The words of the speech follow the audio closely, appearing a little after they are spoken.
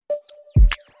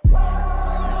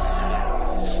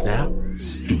Snap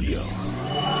Studios.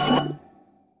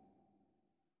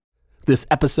 This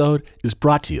episode is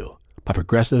brought to you by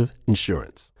Progressive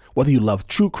Insurance. Whether you love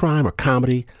true crime or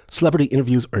comedy, celebrity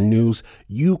interviews or news,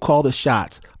 you call the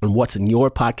shots on what's in your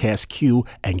podcast queue,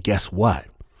 and guess what?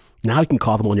 Now you can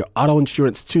call them on your auto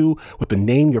insurance too with the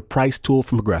Name Your Price tool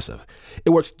from Progressive.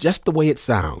 It works just the way it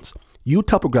sounds. You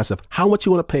tell Progressive how much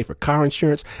you want to pay for car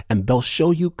insurance, and they'll show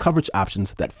you coverage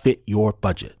options that fit your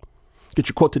budget. Get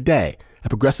your quote today at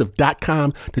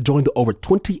Progressive.com to join the over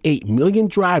 28 million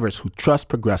drivers who trust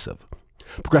Progressive.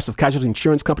 Progressive Casualty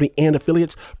Insurance Company and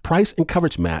affiliates. Price and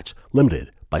coverage match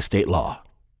limited by state law.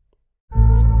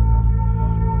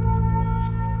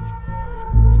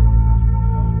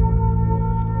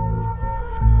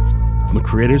 From the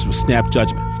creators of Snap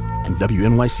Judgment and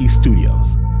WNYC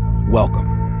Studios,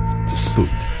 welcome to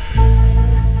Spooked.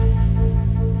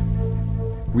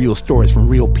 Real stories from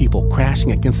real people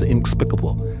crashing against the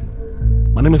inexplicable.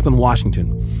 My name is Ben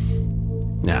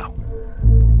Washington. Now,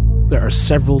 there are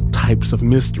several types of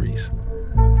mysteries.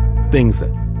 Things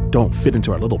that don't fit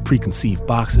into our little preconceived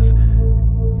boxes.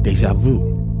 Deja vu,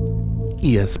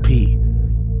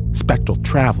 ESP, spectral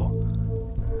travel.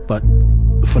 But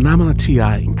the phenomena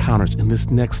T.I. encounters in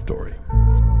this next story,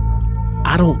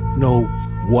 I don't know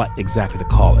what exactly to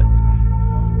call it.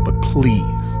 But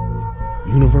please,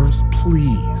 universe,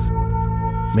 please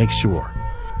make sure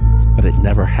that it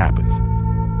never happens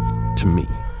to me.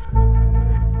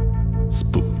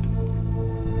 Spooked.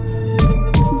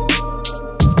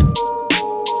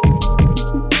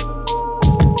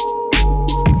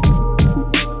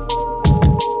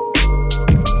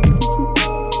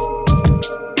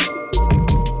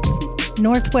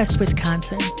 Northwest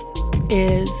Wisconsin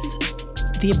is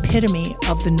the epitome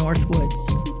of the North Woods.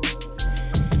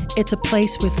 It's a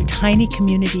place with tiny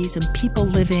communities and people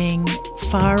living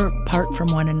far apart from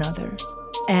one another.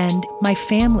 And my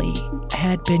family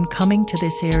had been coming to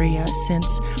this area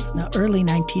since the early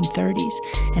 1930s,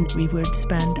 and we would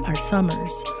spend our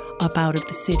summers up out of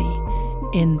the city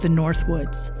in the North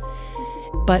Woods.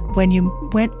 But when you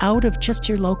went out of just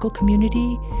your local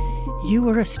community, you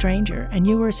were a stranger, and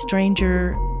you were a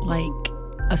stranger like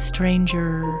a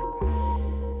stranger.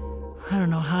 I don't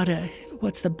know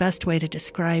what's the best way to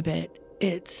describe it.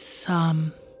 It's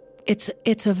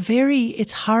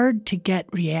hard to get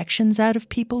reactions out of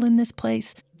people in this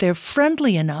place. They're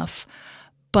friendly enough,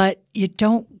 but you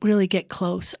don't really get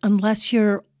close unless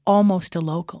you're almost a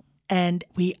local. And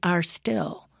we are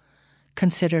still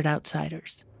considered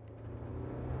outsiders.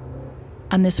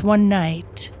 On this one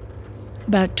night,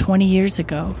 about 20 years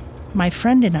ago, my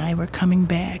friend and I were coming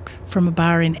back from a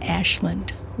bar in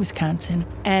Ashland, Wisconsin,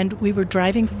 and we were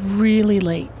driving really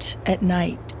late at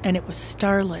night, and it was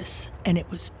starless, and it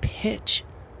was pitch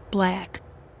black.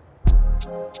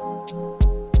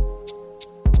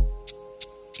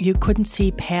 You couldn't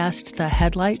see past the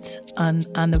headlights on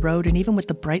the road, and even with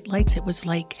the bright lights, it was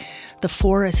like the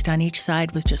forest on each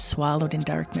side was just swallowed in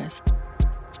darkness.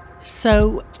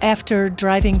 So after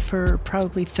driving for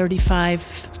probably 40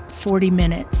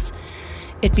 minutes,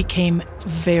 it became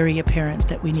very apparent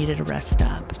that we needed a rest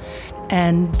stop.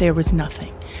 And there was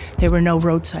nothing. There were no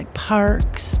roadside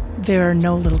parks. There are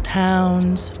no little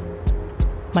towns.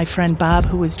 My friend Bob,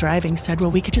 who was driving, said,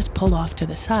 well, we could just pull off to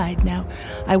the side. Now,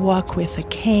 I walk with a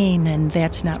cane, and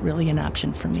that's not really an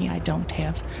option for me. I don't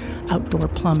have outdoor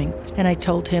plumbing. And I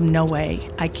told him, no way,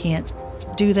 I can't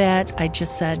do that. I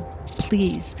just said,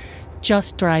 please,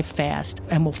 just drive fast,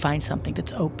 and we'll find something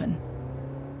that's open.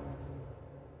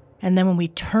 And then when we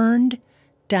turned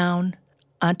down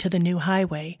onto the new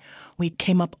highway, we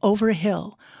came up over a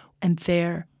hill, and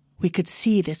there we could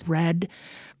see this red,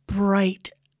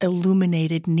 bright,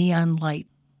 illuminated neon light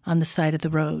on the side of the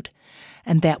road,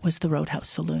 and that was the Roadhouse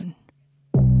Saloon.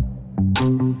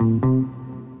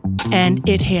 And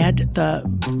it had the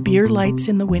beer lights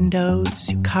in the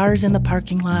windows, cars in the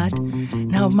parking lot.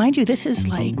 Now, mind you, this is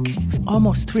like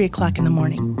almost 3 o'clock in the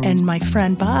morning. And my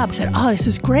friend Bob said, oh, this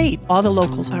is great. All the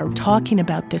locals are talking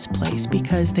about this place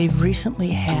because they've recently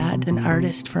had an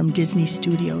artist from Disney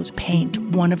Studios paint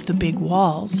one of the big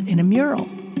walls in a mural.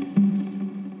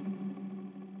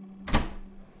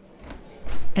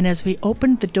 And as we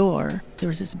opened the door, there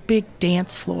was this big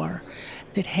dance floor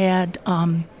that had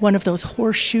one of those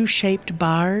horseshoe-shaped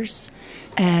bars,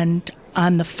 and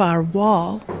on the far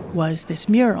wall was this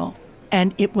mural,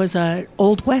 and it was an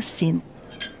Old West scene.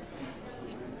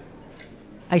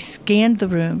 I scanned the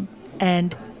room,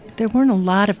 and there weren't a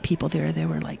lot of people there. There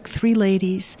were like 3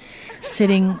 ladies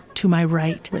sitting to my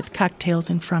right with cocktails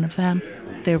in front of them.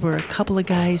 There were a couple of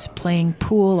guys playing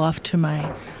pool off to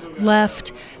my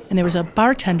left, And there was a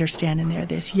bartender standing there,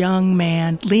 this young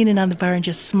man leaning on the bar and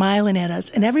just smiling at us.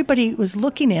 And everybody was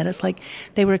looking at us like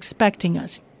they were expecting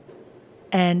us.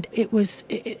 And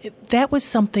that was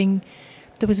something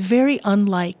that was very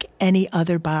unlike any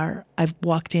other bar I've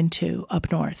walked into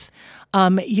up north.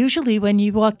 Usually when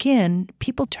you walk in,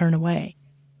 people turn away.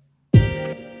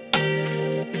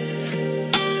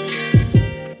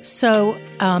 So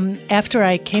after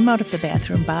I came out of the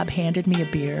bathroom, Bob handed me a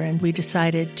beer, and we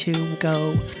decided to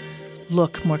go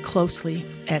look more closely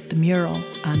at the mural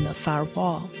on the far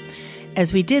wall.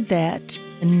 As we did that,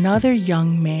 another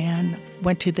young man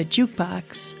went to the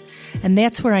jukebox, and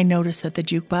that's where I noticed that the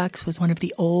jukebox was one of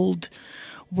the old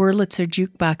Wurlitzer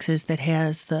jukeboxes that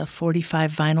has the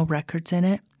 45 vinyl records in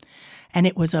it. And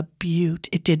it was a beaut.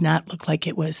 It did not look like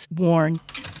it was worn.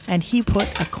 And he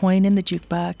put a coin in the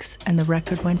jukebox, and the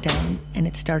record went down, and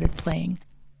it started playing.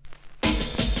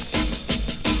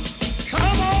 Come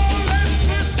on, let's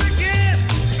twist again,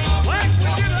 like we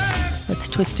did Let's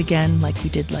Twist Again, Like We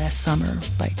Did Last Summer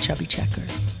by Chubby Checker.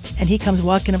 And he comes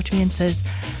walking up to me and says,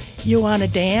 "You want to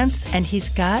dance?" And he's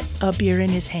got a beer in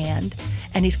his hand,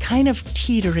 and he's kind of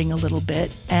teetering a little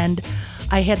bit. And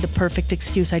I had the perfect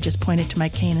excuse. I just pointed to my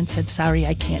cane and said, "Sorry,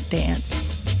 I can't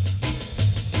dance."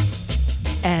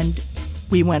 And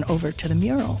we went over to the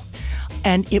mural.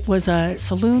 And it was a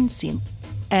saloon scene.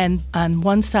 And on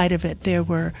one side of it, there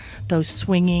were those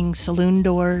swinging saloon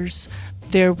doors.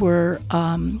 There were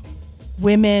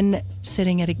women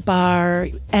sitting at a bar.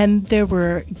 And there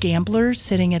were gamblers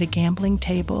sitting at a gambling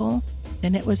table.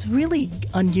 And it was really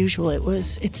unusual.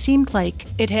 It seemed like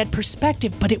it had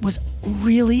perspective, but it was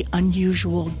really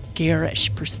unusual,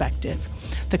 garish perspective.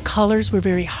 The colors were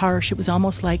very harsh. It was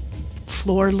almost like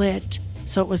floor lit.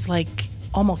 So it was like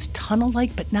almost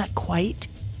tunnel-like, but not quite.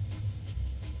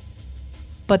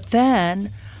 But then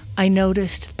I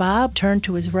noticed Bob turned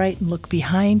to his right and looked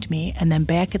behind me and then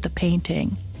back at the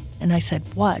painting. And I said,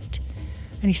 "What?"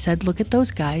 And he said, "Look at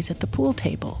those guys at the pool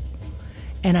table."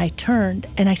 And I turned,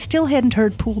 and I still hadn't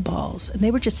heard pool balls. And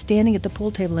they were just standing at the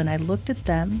pool table, and I looked at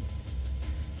them.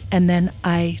 And then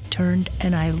I turned,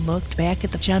 and I looked back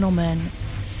at the gentlemen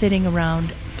sitting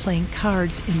around playing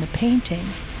cards in the painting.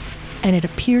 And it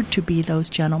appeared to be those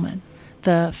gentlemen.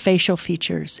 The facial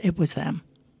features, it was them.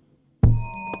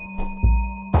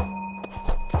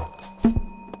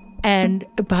 And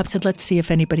Bob said, "Let's see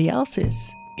if anybody else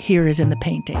is in the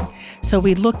painting." So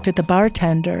we looked at the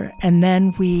bartender, and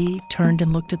then we turned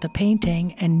and looked at the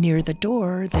painting, and near the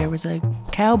door there was a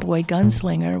cowboy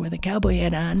gunslinger with a cowboy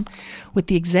hat on with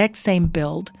the exact same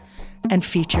build and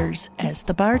features as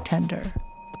the bartender.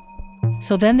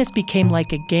 So then this became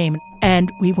like a game,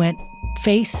 and we went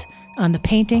face on the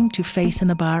painting to face in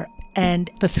the bar, and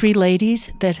the three ladies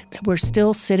that were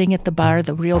still sitting at the bar,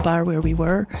 the real bar where we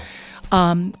were,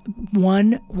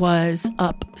 one was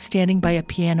up standing by a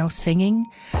piano singing.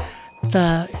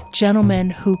 The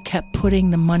gentleman who kept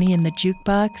putting the money in the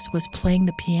jukebox was playing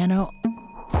the piano.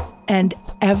 And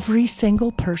every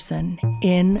single person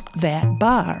in that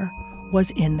bar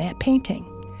was in that painting.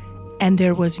 And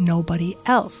there was nobody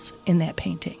else in that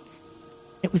painting.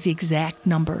 It was the exact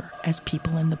number as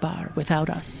people in the bar without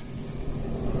us.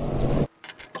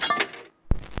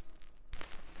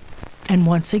 And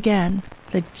once again,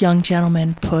 the young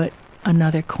gentleman put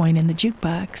another coin in the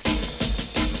jukebox.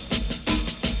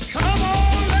 Come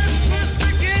on, let's twist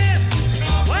again,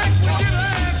 like we did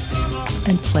last summer.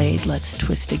 And played Let's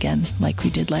Twist Again, Like We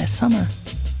Did Last Summer.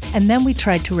 And then we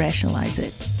tried to rationalize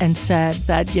it and said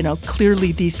that,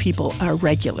 clearly these people are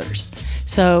regulars.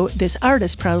 So this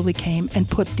artist probably came and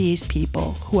put these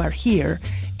people who are here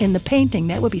in the painting.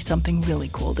 That would be something really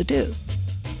cool to do.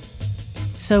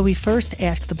 So we first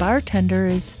asked the bartender,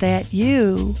 "Is that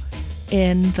you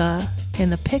in the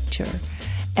picture?"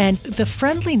 And the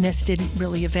friendliness didn't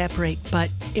really evaporate, but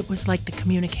it was like the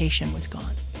communication was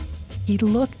gone. He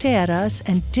looked at us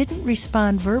and didn't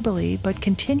respond verbally, but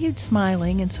continued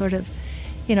smiling and sort of,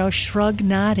 shrug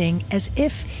nodding as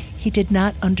if he did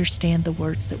not understand the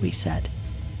words that we said.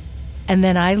 And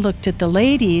then I looked at the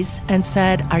ladies and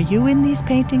said, "Are you in these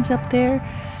paintings up there?"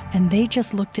 And they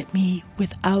just looked at me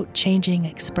without changing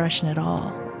expression at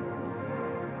all.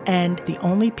 And the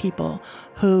only people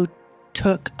who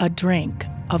took a drink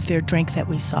of their drink that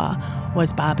we saw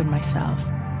was Bob and myself.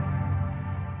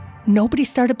 Nobody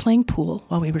started playing pool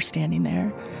while we were standing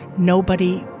there.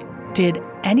 Nobody did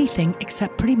anything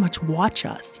except pretty much watch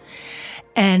us.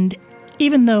 And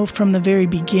even though from the very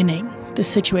beginning the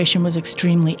situation was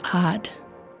extremely odd,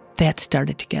 that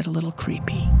started to get a little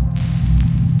creepy.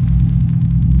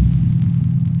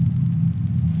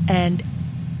 And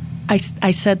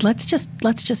I said, let's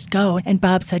just go. And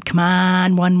Bob said, come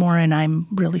on, one more. And I'm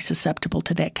really susceptible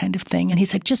to that kind of thing. And he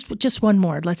said, just one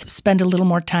more. Let's spend a little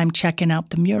more time checking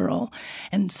out the mural.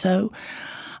 And so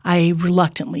I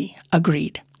reluctantly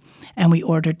agreed. And we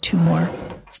ordered 2 more.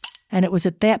 And it was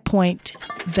at that point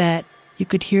that you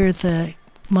could hear the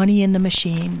money in the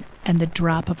machine and the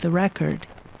drop of the record.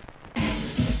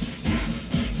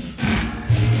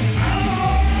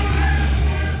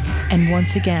 And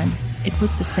once again, it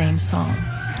was the same song.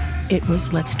 It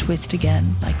was Let's Twist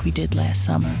Again, like we did last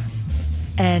summer.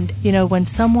 And, when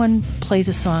someone plays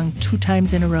a song 2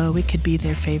 times in a row, it could be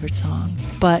their favorite song.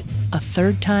 But a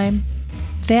 3rd time,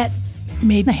 that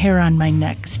made the hair on my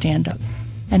neck stand up.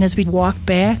 And as we walked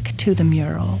back to the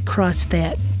mural, across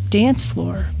that dance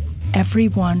floor,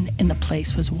 everyone in the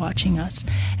place was watching us.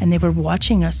 And they were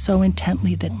watching us so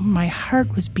intently that my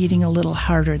heart was beating a little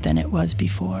harder than it was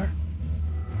before.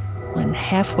 And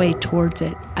halfway towards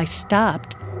it, I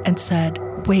stopped and said,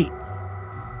 wait,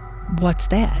 what's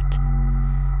that?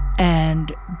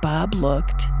 And Bob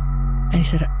looked, and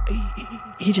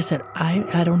he just said,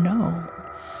 I don't know.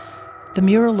 The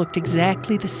mural looked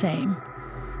exactly the same,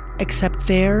 except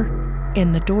there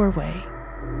in the doorway,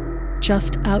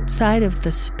 just outside of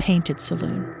this painted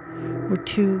saloon, were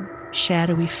 2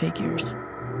 shadowy figures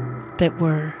that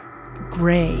were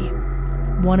gray,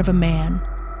 one of a man,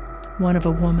 one of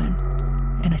a woman.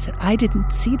 And I said, I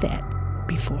didn't see that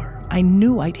before. I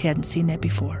knew I hadn't seen that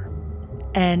before.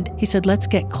 And he said, let's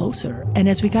get closer. And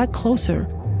as we got closer,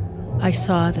 I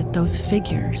saw that those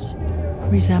figures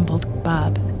resembled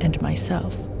Bob and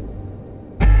myself.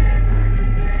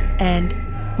 And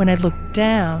when I looked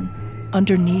down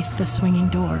underneath the swinging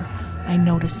door, I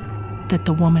noticed that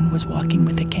the woman was walking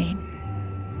with a cane.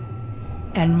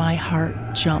 And my heart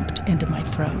jumped into my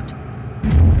throat.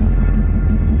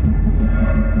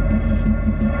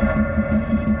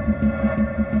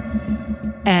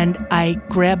 And I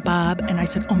grabbed Bob and I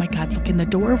said, oh my God, look in the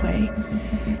doorway.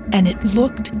 And it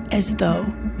looked as though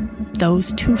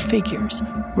those 2 figures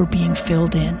were being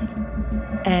filled in.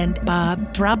 And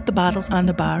Bob dropped the bottles on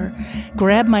the bar,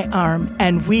 grabbed my arm,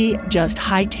 and we just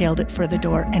hightailed it for the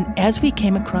door. And as we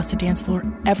came across the dance floor,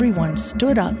 everyone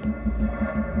stood up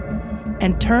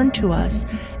and turned to us.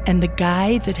 And the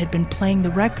guy that had been playing the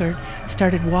record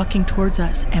started walking towards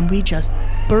us, and we just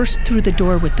burst through the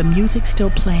door with the music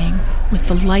still playing, with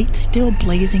the light still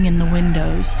blazing in the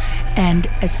windows. And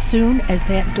as soon as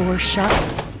that door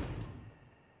shut,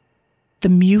 the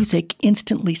music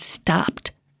instantly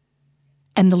stopped,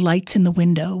 and the lights in the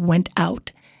window went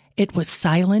out. It was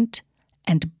silent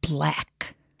and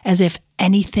black, as if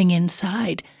anything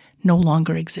inside no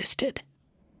longer existed.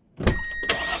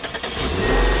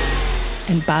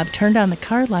 And Bob turned on the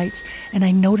car lights, and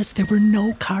I noticed there were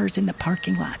no cars in the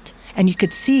parking lot. And you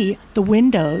could see the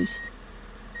windows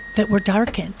that were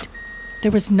darkened.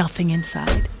 There was nothing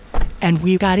inside. And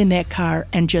we got in that car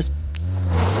and just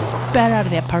sped out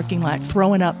of that parking lot,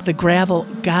 throwing up. The gravel,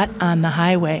 got on the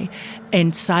highway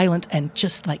in silence and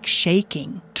just like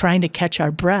shaking, trying to catch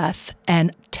our breath.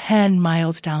 And 10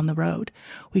 miles down the road,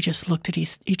 we just looked at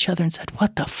each other and said,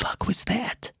 what the fuck was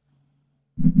that?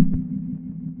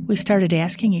 We started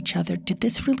asking each other, did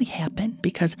this really happen?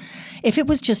 Because if it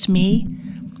was just me,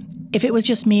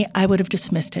 I would have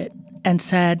dismissed it and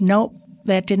said, nope,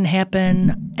 that didn't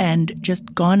happen, and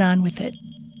just gone on with it.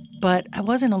 But I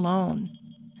wasn't alone.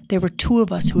 There were 2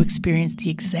 of us who experienced the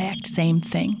exact same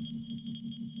thing.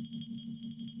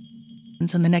 And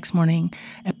so the next morning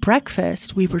at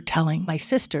breakfast, we were telling my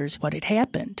sisters what had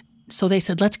happened. So they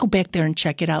said, let's go back there and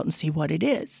check it out and see what it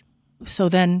is. So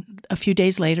then a few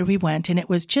days later we went, and it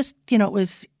was just, it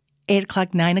was 8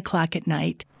 o'clock, 9 o'clock at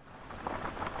night.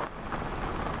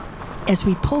 As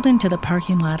we pulled into the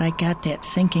parking lot, I got that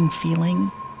sinking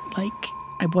feeling, like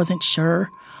I wasn't sure.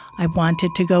 I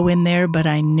wanted to go in there, but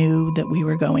I knew that we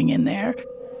were going in there.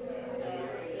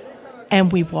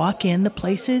 And we walk in, the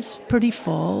place is pretty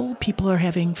full. People are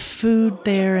having food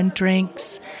there and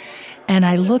drinks. And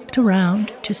I looked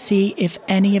around to see if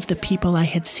any of the people I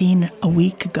had seen a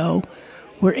week ago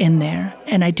were in there,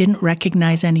 and I didn't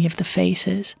recognize any of the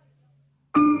faces.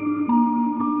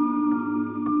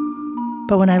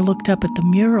 But when I looked up at the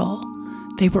mural,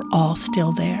 they were all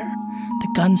still there.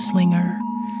 The gunslinger,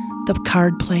 the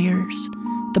card players,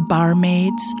 the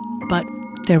barmaids, but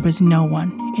there was no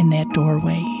one in that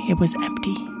doorway. It was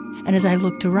empty. And as I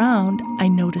looked around, I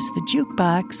noticed the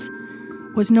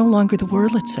jukebox was no longer the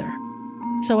Wurlitzer.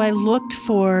 So I looked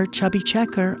for Chubby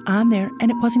Checker on there, and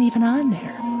it wasn't even on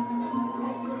there.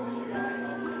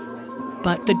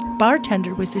 But the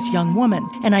bartender was this young woman,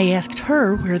 and I asked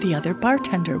her where the other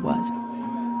bartender was.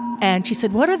 And she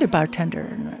said, what other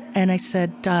bartender? And I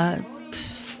said,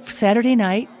 Saturday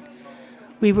night,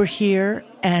 we were here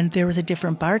and there was a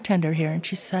different bartender here. And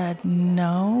she said,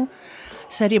 no. I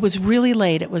said, it was really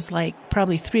late. It was like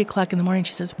probably 3 o'clock in the morning.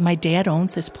 She says, my dad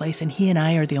owns this place and he and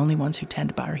I are the only ones who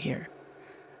tend bar here.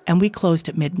 And we closed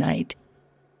at midnight.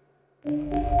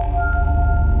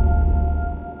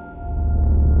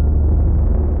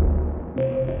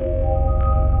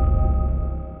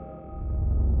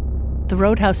 The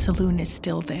Roadhouse Saloon is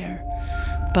still there,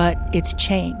 but it's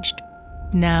changed.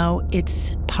 Now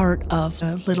it's part of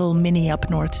a little mini up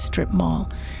north strip mall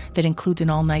that includes an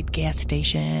all-night gas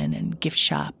station and gift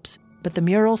shops. But the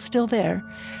mural's still there,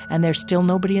 and there's still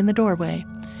nobody in the doorway.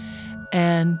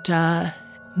 And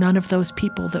none of those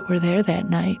people that were there that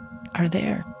night are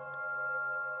there.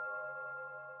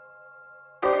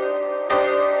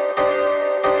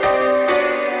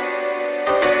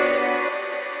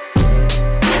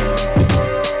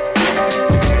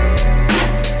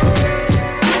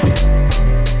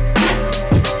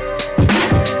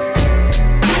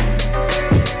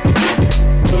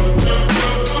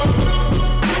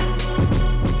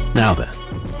 Now then,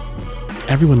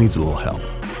 everyone needs a little help.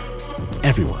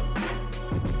 Everyone.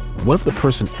 What if the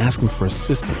person asking for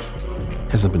assistance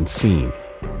hasn't been seen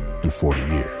in 40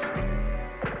 years?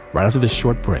 Right after this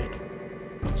short break,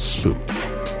 Spooked.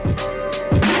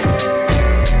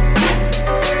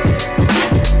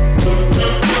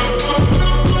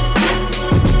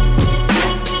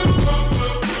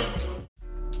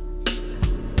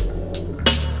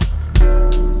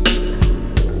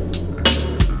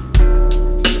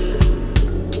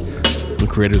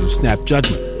 Creators of Snap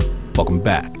Judgment, welcome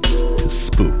back to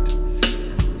Spooked.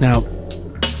 Now,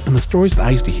 in the stories that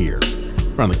I used to hear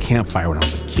around the campfire when I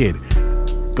was a kid,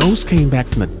 ghosts came back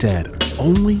from the dead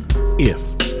only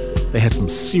if they had some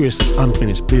seriously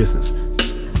unfinished business.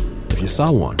 If you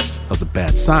saw one, that was a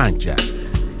bad sign, Jack.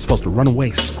 You're supposed to run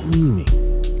away screaming,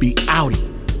 be outie.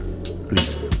 At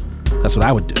least, that's what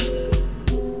I would do.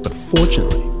 But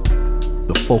fortunately,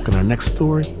 the folk in our next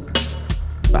story,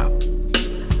 wow,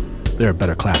 they're a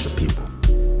better class of people.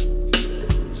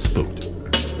 Spooked.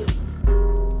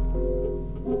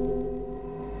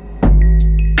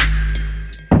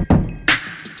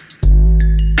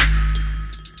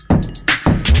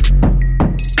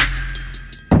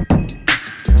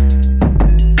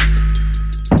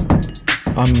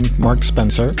 I'm Mark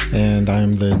Spencer, and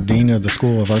I'm the Dean of the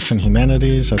School of Arts and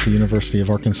Humanities at the University of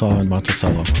Arkansas in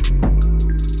Monticello.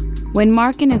 When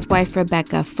Mark and his wife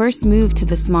Rebecca first moved to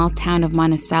the small town of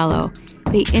Monticello,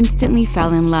 they instantly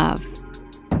fell in love.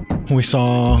 We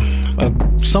saw a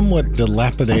somewhat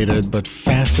dilapidated but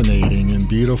fascinating and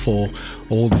beautiful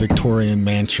old Victorian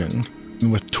mansion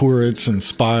with turrets and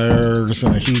spires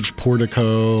and a huge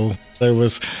portico. It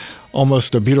was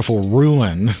almost a beautiful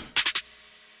ruin.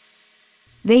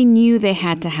 They knew they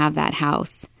had to have that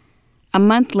house. A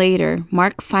month later,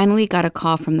 Mark finally got a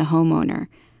call from the homeowner,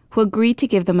 who agreed to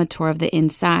give them a tour of the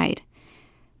inside.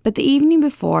 But the evening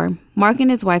before, Mark and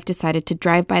his wife decided to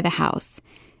drive by the house.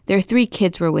 Their 3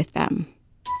 kids were with them.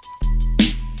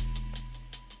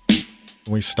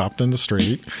 We stopped in the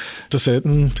street to sit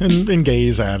and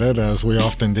gaze at it, as we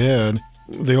often did.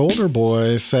 The older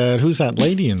boy said, "Who's that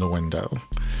lady in the window?"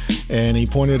 And he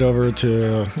pointed over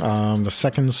to the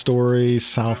second-story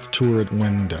south turret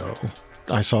window.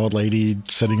 I saw a lady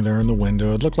sitting there in the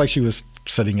window. It looked like she was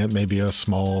sitting at maybe a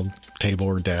small table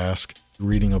or desk,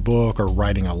 reading a book or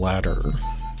writing a letter.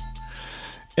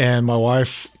 And my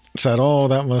wife said, "Oh,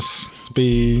 that must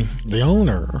be the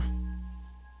owner."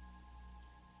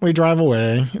 We drive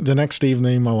away. The next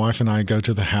evening, my wife and I go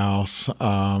to the house,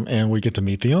 and we get to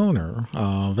meet the owner.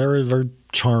 Very, very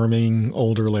charming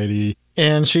older lady.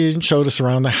 And she showed us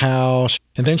around the house.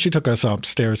 And then she took us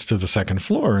upstairs to the second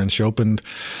floor, and she opened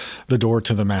the door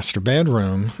to the master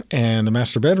bedroom. And the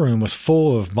master bedroom was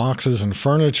full of boxes and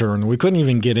furniture, and we couldn't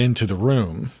even get into the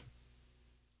room.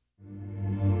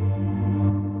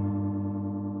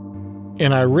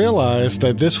 And I realized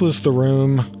that this was the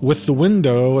room with the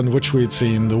window in which we'd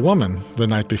seen the woman the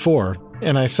night before.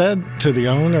 And I said to the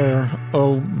owner,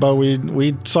 "Oh, but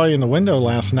we saw you in the window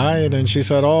last night." And she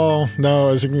said, "Oh, no,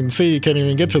 as you can see, you can't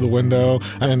even get to the window.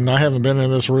 And I haven't been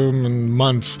in this room in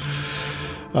months."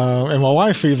 And my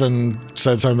wife even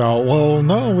said something about, "Well,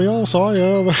 no, we all saw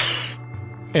you."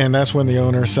 And that's when the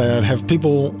owner said, "Have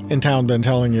people in town been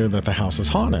telling you that the house is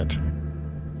haunted?"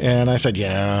 And I said,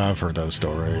 "Yeah, I've heard those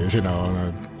stories, and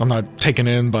I'm not taken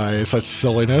in by such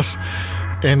silliness."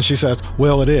 And she said,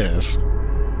 "Well, it is."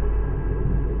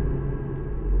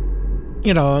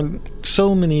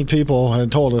 So many people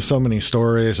had told us so many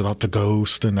stories about the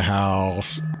ghost in the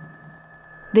house.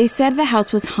 They said the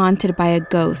house was haunted by a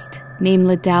ghost named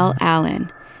Liddell Allen,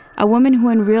 a woman who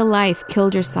in real life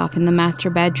killed herself in the master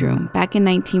bedroom back in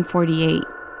 1948.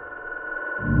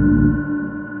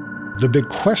 The big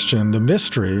question, the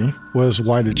mystery, was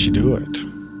why did she do it?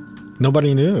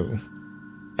 Nobody knew.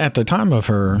 At the time of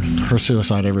her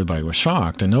suicide, everybody was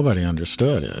shocked and nobody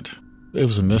understood it. It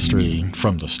was a mystery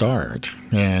from the start,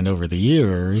 and over the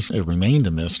years, it remained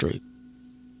a mystery.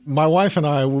 My wife and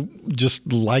I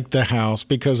just liked the house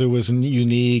because it was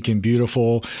unique and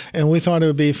beautiful, and we thought it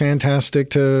would be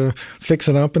fantastic to fix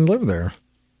it up and live there.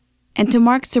 And to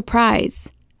Mark's surprise,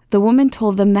 the woman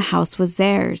told them the house was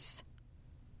theirs.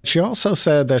 She also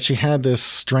said that she had this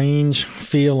strange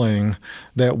feeling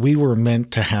that we were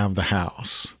meant to have the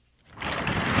house.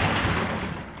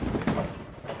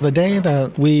 The day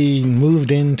that we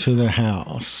moved into the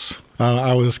house,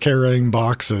 I was carrying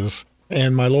boxes,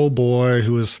 and my little boy,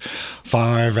 who was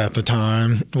 5 at the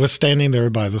time, was standing there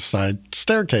by the side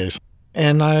staircase.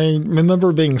 And I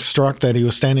remember being struck that he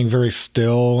was standing very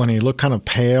still, and he looked kind of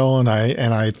pale, and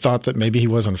I thought that maybe he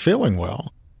wasn't feeling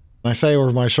well. I say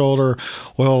over my shoulder,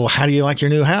 well, how do you like your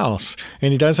new house?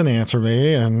 And he doesn't answer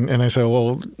me. And I say,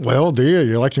 well, do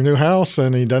you like your new house?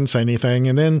 And he doesn't say anything.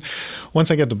 And then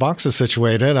once I get the boxes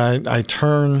situated, I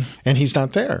turn and he's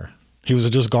not there. He was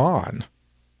just gone.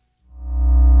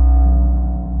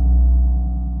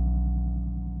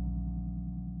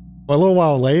 A little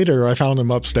while later, I found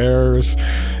him upstairs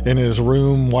in his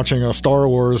room watching a Star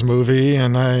Wars movie,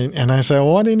 and I said,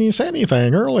 well, why didn't you say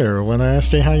anything earlier when I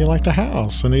asked you how you like the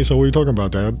house? And he said, what are you talking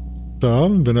about, Dad? I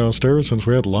haven't been downstairs since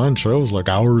we had lunch. That was like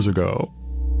hours ago.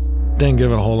 Didn't give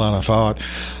it a whole lot of thought.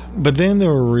 But then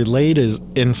there were related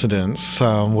incidents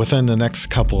within the next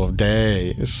couple of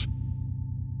days.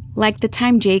 Like the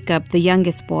time Jacob, the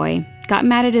youngest boy, got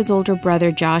mad at his older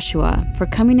brother Joshua for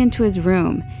coming into his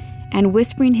room and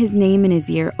whispering his name in his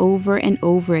ear over and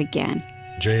over again.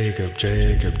 Jacob,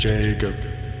 Jacob, Jacob.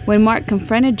 When Mark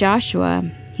confronted Joshua,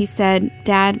 he said,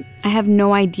 Dad, I have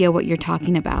no idea what you're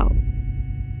talking about.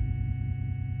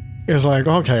 It's like,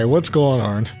 okay, what's going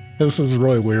on? This is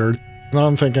really weird. And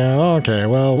I'm thinking, okay,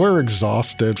 well, we're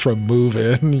exhausted from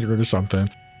moving or something.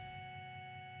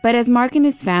 But as Mark and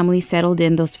his family settled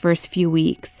in those first few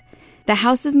weeks, the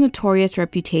house's notorious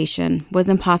reputation was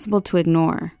impossible to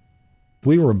ignore.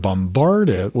 We were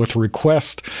bombarded with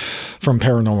requests from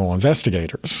paranormal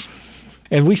investigators.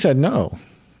 And we said no.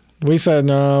 We said,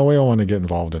 no, we don't want to get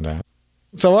involved in that.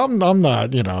 So I'm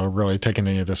not, really taking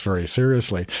any of this very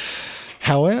seriously.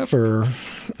 However,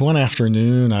 one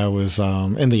afternoon I was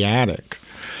in the attic,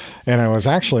 and I was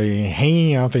actually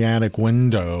hanging out the attic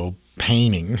window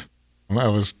painting. I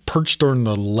was perched on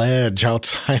the ledge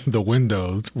outside the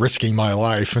window, risking my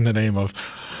life in the name of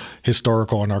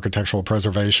historical and architectural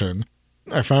preservation.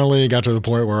 I finally got to the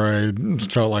point where I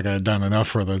felt like I had done enough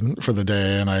for the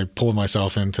day, and I pulled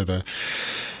myself into the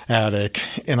attic,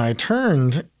 and I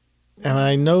turned, and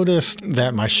I noticed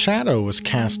that my shadow was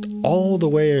cast all the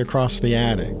way across the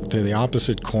attic to the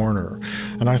opposite corner.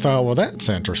 And I thought, well, that's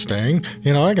interesting.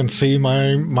 I can see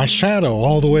my shadow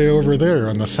all the way over there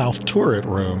in the south turret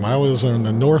room. I was in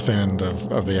the north end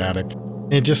of the attic.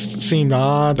 It just seemed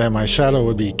odd that my shadow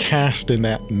would be cast in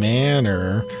that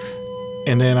manner.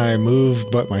 And then I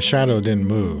moved, but my shadow didn't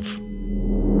move.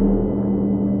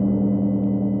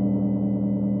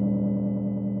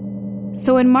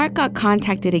 So when Mark got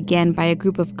contacted again by a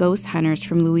group of ghost hunters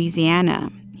from Louisiana,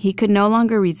 he could no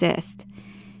longer resist.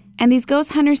 And these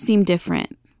ghost hunters seemed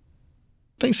different.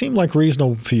 They seem like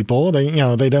reasonable people.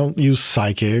 They don't use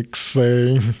psychics.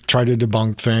 They try to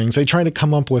debunk things. They try to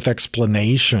come up with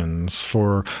explanations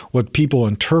for what people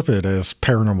interpret as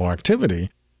paranormal activity.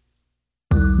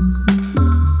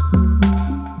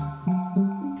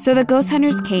 So the ghost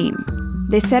hunters came.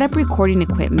 They set up recording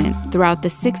equipment throughout the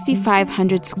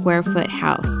 6,500 square foot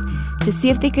house to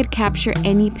see if they could capture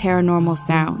any paranormal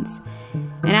sounds.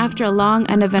 And after a long,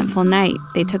 uneventful night,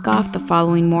 they took off the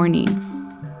following morning.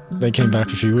 They came back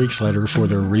a few weeks later for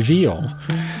their reveal.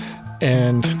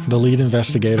 And the lead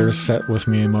investigator sat with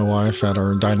me and my wife at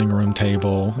our dining room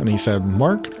table, and he said,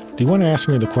 Mark, do you want to ask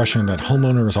me the question that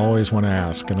homeowners always want to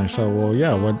ask? And I said, well,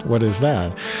 yeah, what is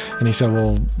that? And he said,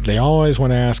 well, they always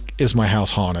want to ask, is my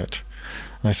house haunted?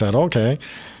 And I said, okay,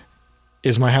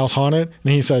 is my house haunted?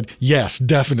 And he said, yes,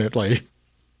 definitely.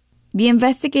 The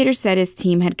investigator said his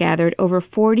team had gathered over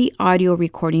 40 audio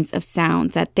recordings of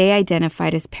sounds that they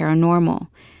identified as paranormal,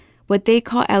 what they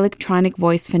call electronic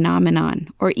voice phenomenon,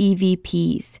 or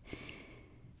EVPs.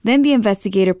 Then the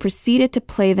investigator proceeded to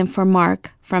play them for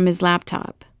Mark from his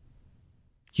laptop.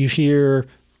 You hear,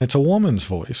 it's a woman's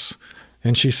voice,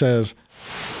 and she says,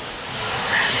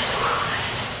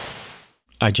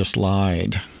 I just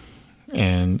lied.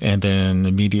 And then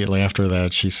immediately after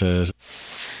that, she says,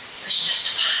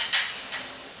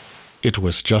 it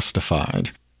was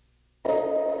justified.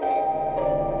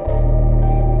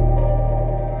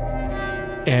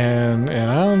 And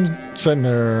I'm sitting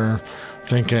there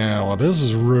thinking, well, this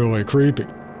is really creepy.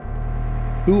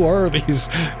 Who are these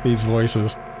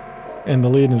voices? And the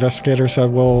lead investigator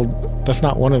said, well, that's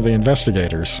not one of the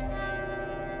investigators.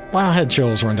 Well, I had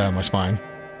chills run down my spine.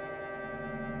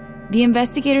 The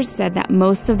investigators said that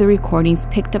most of the recordings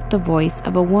picked up the voice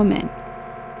of a woman.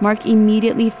 Mark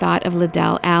immediately thought of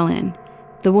Liddell Allen,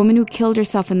 the woman who killed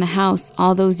herself in the house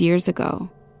all those years ago.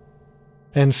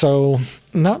 And so,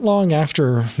 not long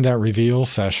after that reveal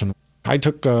session, I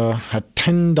took a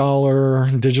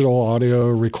 $10 digital audio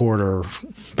recorder,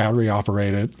 battery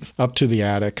operated, up to the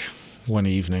attic one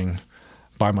evening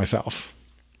by myself.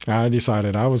 I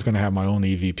decided I was going to have my own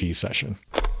EVP session.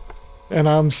 And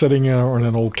I'm sitting on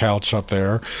an old couch up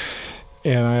there,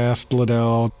 and I asked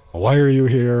Liddell, why are you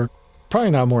here?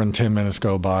 Probably not more than 10 minutes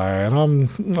go by, and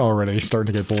I'm already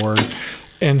starting to get bored.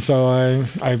 And so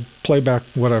I play back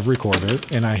what I've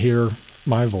recorded, and I hear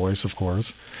my voice, of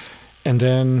course. And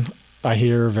then I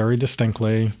hear very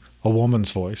distinctly a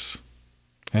woman's voice.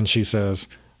 And she says,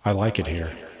 I like it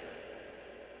here.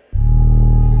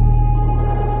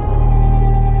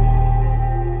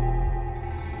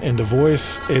 And the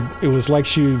voice, it was like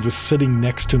she was sitting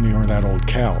next to me on that old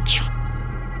couch.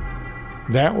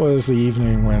 That was the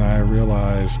evening when I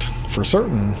realized for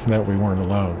certain that we weren't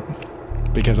alone.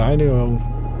 Because I knew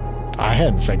I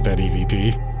hadn't faked that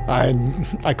EVP.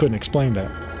 I couldn't explain that.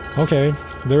 Okay,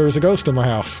 there was a ghost in my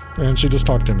house, and she just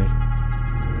talked to me.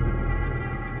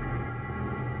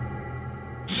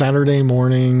 Saturday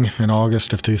morning in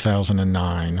August of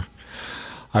 2009,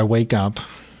 I wake up,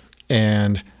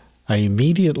 and I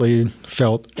immediately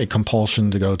felt a compulsion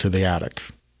to go to the attic.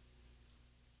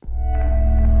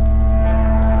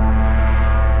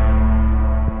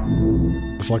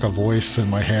 It's like a voice in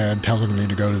my head telling me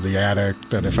to go to the attic,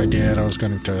 that if I did, I was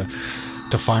going to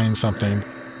find something.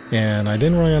 And I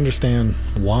didn't really understand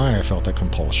why I felt that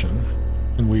compulsion.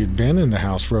 And we'd been in the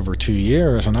house for over 2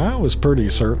 years, and I was pretty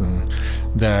certain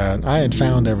that I had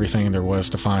found everything there was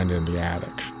to find in the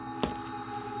attic.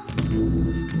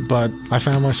 But I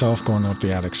found myself going up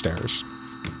the attic stairs.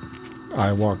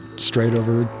 I walked straight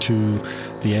over to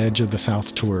the edge of the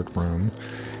south turret room,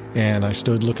 and I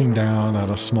stood looking down at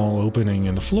a small opening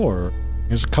in the floor.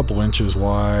 It's a couple inches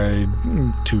wide,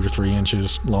 2 to 3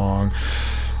 inches long.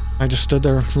 I just stood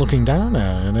there looking down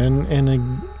at it, and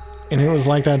it was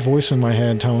like that voice in my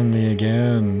head telling me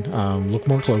again, look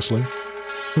more closely.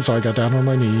 And so I got down on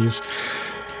my knees,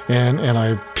 and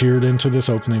I peered into this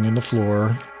opening in the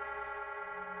floor.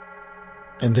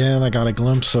 And then I got a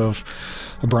glimpse of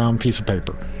a brown piece of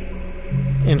paper.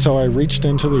 And so I reached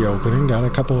into the opening, got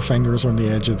a couple of fingers on the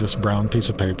edge of this brown piece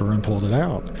of paper and pulled it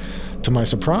out. To my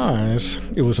surprise,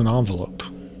 it was an envelope.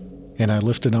 And I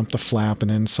lifted up the flap,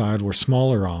 and inside were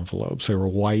smaller envelopes. They were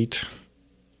white.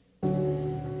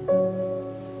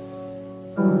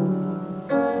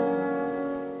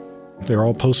 They're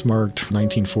all postmarked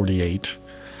 1948,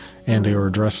 and they were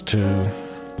addressed to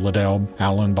Liddell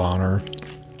Allen Bonner.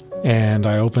 And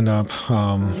I opened up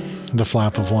the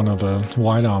flap of one of the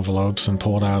white envelopes and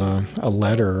pulled out a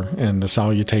letter, and the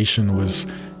salutation was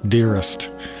 "Dearest,"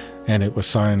 and it was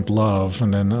signed "Love,"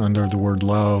 and then under the word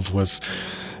 "Love" was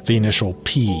the initial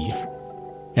P.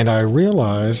 And I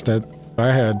realized that I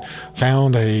had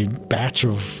found a batch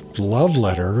of love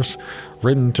letters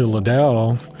written to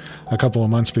Liddell a couple of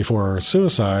months before her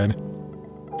suicide.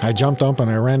 I jumped up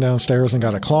and I ran downstairs and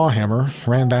got a claw hammer,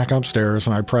 ran back upstairs,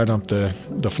 and I pried up the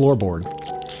floorboard.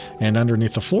 And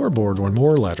underneath the floorboard were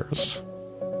more letters.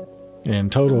 In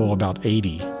total, about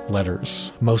 80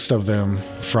 letters, most of them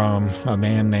from a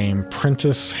man named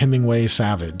Prentice Hemingway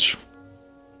Savage.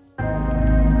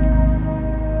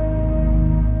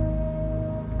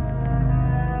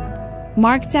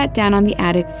 Mark sat down on the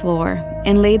attic floor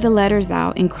and laid the letters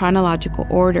out in chronological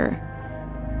order.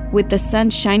 With the sun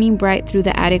shining bright through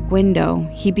the attic window,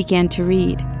 he began to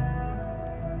read.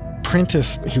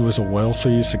 Prentice, he was a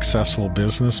wealthy, successful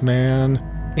businessman.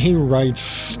 He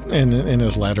writes in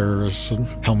his letters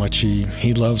how much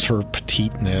he loves her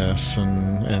petiteness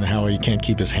and how he can't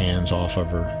keep his hands off of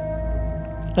her.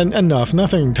 And enough,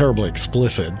 nothing terribly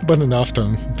explicit, but enough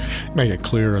to make it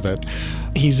clear that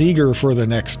he's eager for the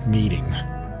next meeting.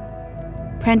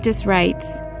 Prentice writes,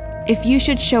 "If you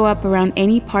should show up around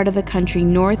any part of the country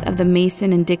north of the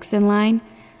Mason and Dixon line,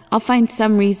 I'll find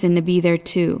some reason to be there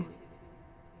too."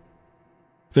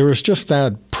 There was just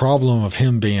that problem of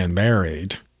him being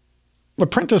married. But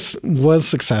Prentice was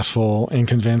successful in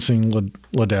convincing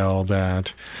Liddell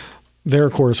that their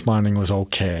corresponding was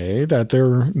okay, that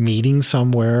their meeting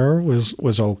somewhere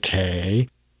was okay.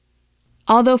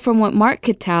 Although from what Mark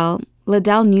could tell,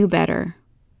 Liddell knew better.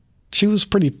 She was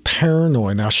pretty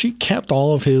paranoid. Now, she kept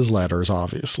all of his letters,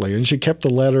 obviously, and she kept the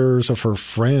letters of her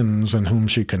friends in whom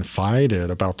she confided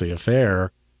about the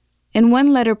affair. In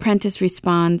one letter, Prentice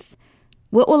responds,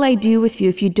 "What will I do with you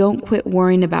if you don't quit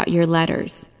worrying about your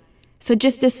letters? So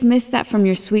just dismiss that from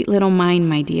your sweet little mind,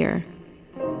 my dear."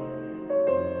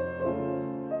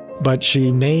 But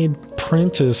she made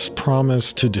Prentice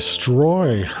promise to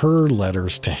destroy her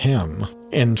letters to him.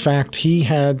 In fact, he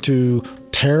had to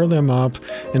tear them up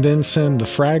and then send the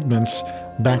fragments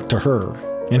back to her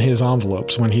in his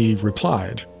envelopes when he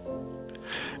replied.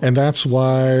 And that's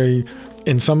why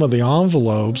in some of the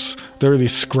envelopes, there are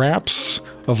these scraps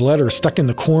of letters stuck in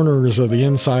the corners of the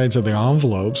insides of the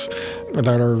envelopes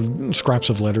that are scraps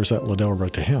of letters that Liddell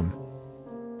wrote to him.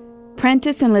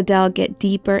 Prentice and Liddell get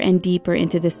deeper and deeper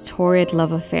into this torrid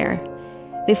love affair.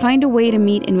 They find a way to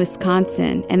meet in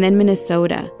Wisconsin and then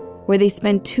Minnesota, where they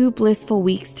spend 2 blissful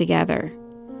weeks together.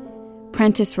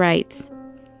 Prentice writes,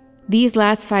 "These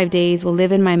last 5 days will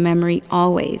live in my memory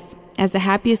always, as the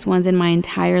happiest ones in my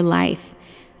entire life.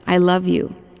 I love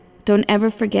you. Don't ever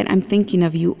forget I'm thinking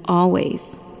of you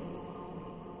always."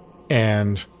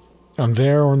 And I'm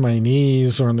there on my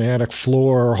knees or on the attic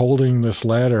floor holding this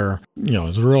letter.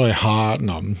 It's really hot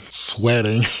and I'm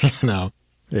sweating.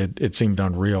 It seemed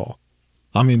unreal.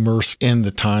 I'm immersed in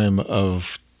the time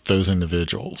of those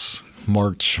individuals,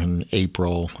 March and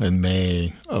April and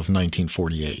May of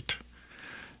 1948.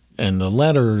 And the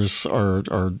letters are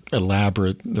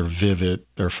elaborate, they're vivid,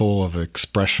 they're full of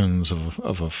expressions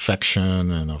of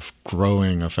affection and of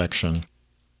growing affection.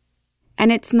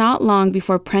 And it's not long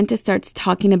before Prentice starts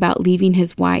talking about leaving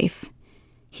his wife.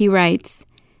 He writes,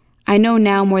 "I know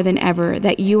now more than ever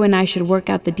that you and I should work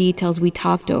out the details we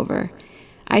talked over.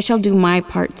 I shall do my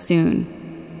part soon."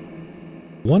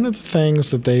 One of the things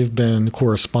that they've been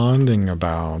corresponding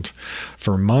about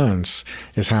for months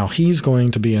is how he's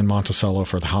going to be in Monticello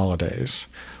for the holidays.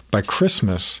 By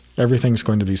Christmas, everything's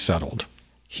going to be settled.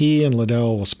 He and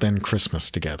Liddell will spend Christmas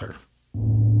together.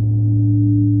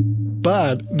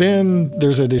 But then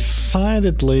there's a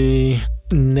decidedly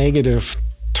negative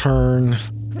turn.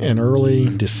 In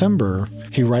early December,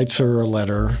 he writes her a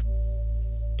letter.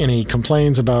 And he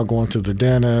complains about going to the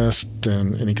dentist,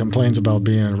 and he complains about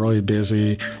being really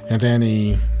busy. And then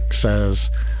he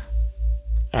says,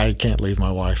 "I can't leave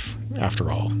my wife after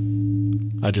all.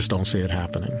 I just don't see it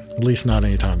happening, at least not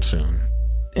anytime soon."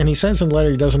 And he says in the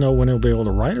letter he doesn't know when he'll be able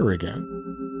to write her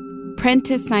again.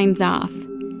 Prentice signs off.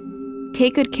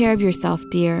 "Take good care of yourself,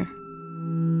 dear."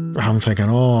 I'm thinking,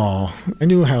 I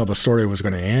knew how the story was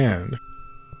going to end.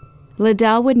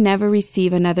 Liddell would never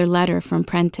receive another letter from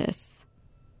Prentice.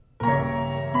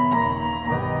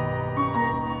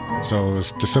 So it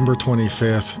was December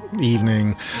 25th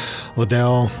evening.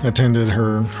 Liddell attended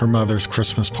her mother's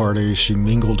Christmas party. She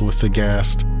mingled with the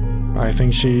guests. I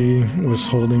think she was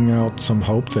holding out some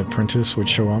hope that Prentice would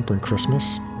show up on Christmas,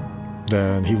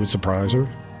 that he would surprise her.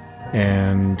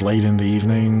 And late in the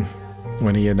evening,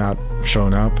 when he had not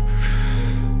shown up,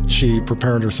 she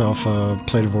prepared herself a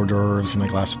plate of hors d'oeuvres and a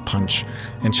glass of punch,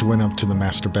 and she went up to the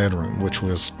master bedroom, which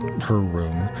was her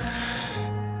room.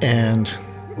 And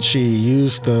she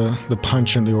used the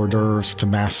punch and the hors d'oeuvres to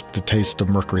mask the taste of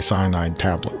mercury cyanide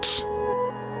tablets.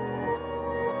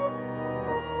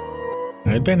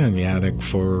 I'd been in the attic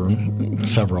for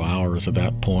several hours at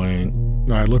that point.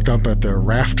 I looked up at the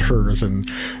rafters and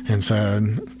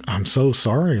said, "I'm so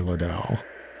sorry, Liddell."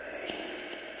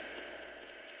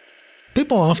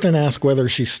 People often ask whether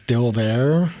she's still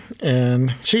there,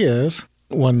 and she is.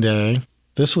 One day,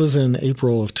 this was in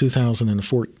April of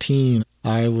 2014,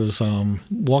 I was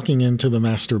walking into the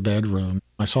master bedroom.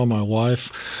 I saw my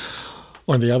wife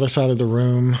on the other side of the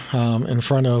room in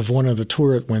front of one of the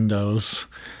turret windows,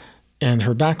 and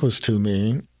her back was to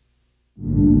me.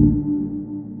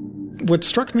 What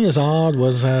struck me as odd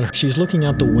was that she's looking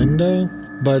out the window,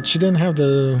 but she didn't have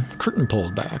the curtain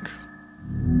pulled back.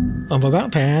 I'm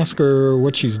about to ask her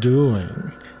what she's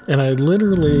doing, and I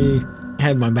literally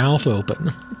had my mouth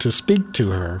open to speak to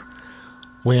her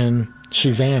when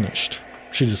she vanished.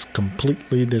 She just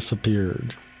completely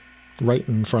disappeared right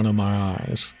in front of my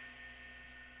eyes.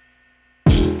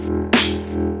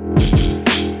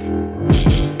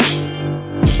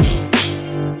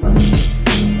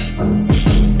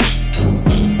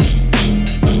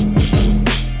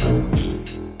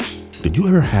 Did you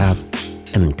ever have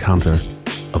an encounter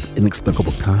of the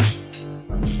inexplicable kind?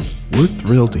 We're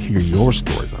thrilled to hear your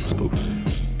stories on Spook.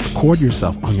 Record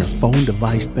yourself on your phone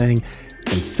device thing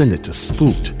and send it to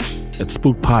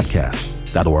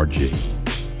spooked@spookedpodcast.org.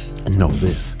 And know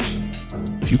this,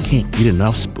 if you can't get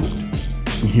enough Spooked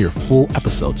and hear full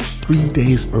episodes 3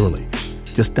 days early,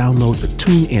 just download the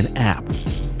TuneIn app.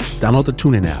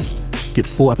 Get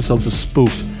full episodes of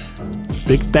Spooked.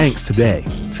 Big thanks today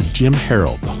to Jim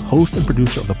Harold, the host and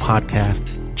producer of the podcast,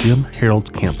 Jim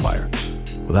Harold's Campfire.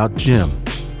 Without Jim,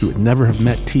 we would never have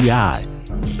met T.I.,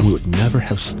 and we would never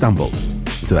have stumbled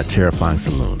into that terrifying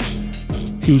saloon.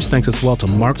 Huge thanks as well to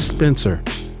Mark Spencer,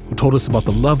 who told us about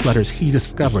the love letters he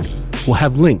discovered. We'll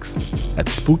have links at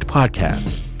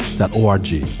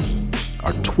spookedpodcast.org.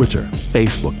 Our Twitter,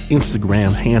 Facebook,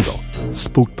 Instagram handle,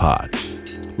 SpookedPod.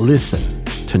 Listen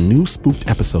to new Spooked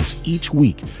episodes each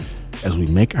week as we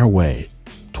make our way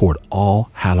toward All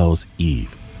Hallows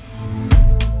Eve.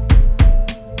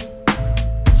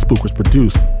 Spook was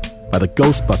produced by the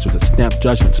Ghostbusters at Snap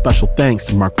Judgment. Special thanks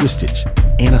to Mark Ristich,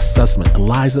 Anna Sussman,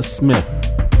 Eliza Smith,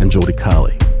 and Jody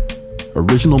Colley.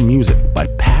 Original music by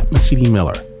Pat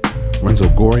Mesiti-Miller, Renzo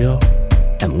Gorio,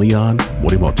 and Leon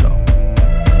Morimoto.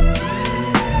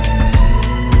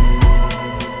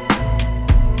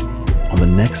 On the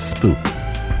next Spook,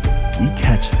 we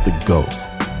catch the ghosts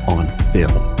on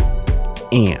film.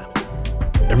 And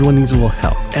everyone needs a little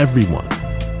help. Everyone.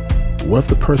 What if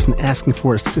the person asking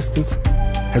for assistance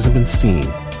hasn't been seen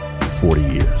in 40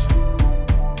 years?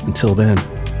 Until then,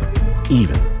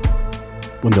 even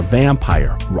when the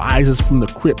vampire rises from the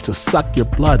crypt to suck your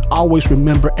blood, always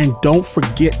remember and don't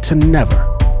forget to never,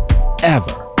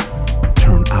 ever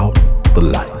turn out the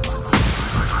light.